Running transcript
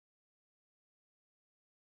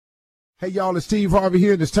Hey, y'all, it's Steve Harvey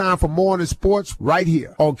here, and it's time for Morning Sports right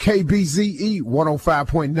here on KBZE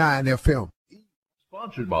 105.9 FM.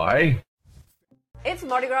 Sponsored by... It's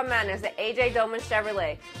Mardi Gras Madness at A.J. Doman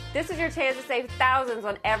Chevrolet. This is your chance to save thousands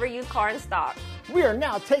on every used car in stock. We are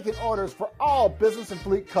now taking orders for all business and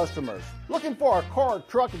fleet customers. Looking for a car or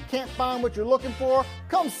truck and can't find what you're looking for?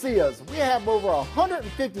 Come see us. We have over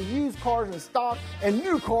 150 used cars in stock and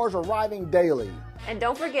new cars arriving daily. And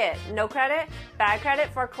don't forget, no credit, bad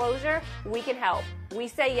credit, foreclosure, we can help. We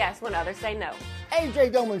say yes when others say no.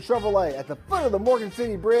 A.J. Doman Chevrolet at the foot of the Morgan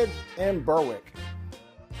City Bridge in Berwick.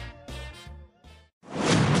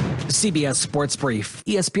 CBS Sports Brief.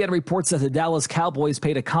 ESPN reports that the Dallas Cowboys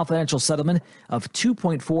paid a confidential settlement of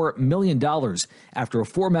 $2.4 million after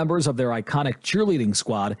 4 members of their iconic cheerleading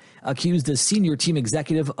squad accused a senior team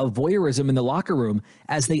executive of voyeurism in the locker room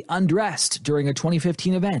as they undressed during a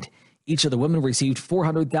 2015 event. Each of the women received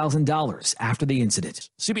 $400,000 after the incident.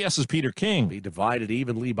 CBS's Peter King. Be divided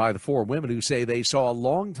evenly by the 4 women who say they saw a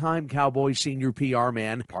longtime Cowboys senior PR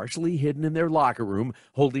man partially hidden in their locker room,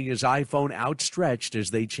 holding his iPhone outstretched as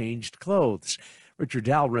they changed clothes. Richard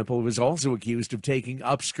Dalrymple was also accused of taking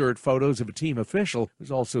upskirt photos of a team official,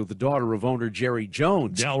 who's also the daughter of owner Jerry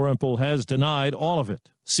Jones. Dalrymple has denied all of it.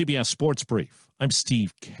 CBS Sports Brief. I'm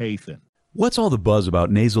Steve Kathan. What's all the buzz about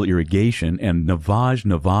nasal irrigation and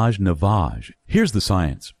Navage? Here's the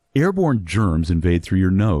science. Airborne germs invade through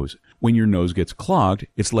your nose. When your nose gets clogged,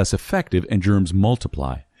 it's less effective and germs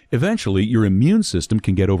multiply. Eventually, your immune system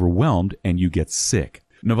can get overwhelmed and you get sick.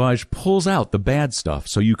 Navage pulls out the bad stuff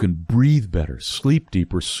so you can breathe better, sleep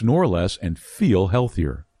deeper, snore less, and feel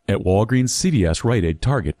healthier. At Walgreens, CVS, Rite Aid,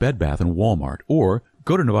 Target, Bed Bath, and Walmart. Or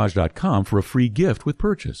go to Navage.com for a free gift with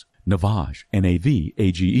purchase. Navage,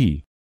 Navage.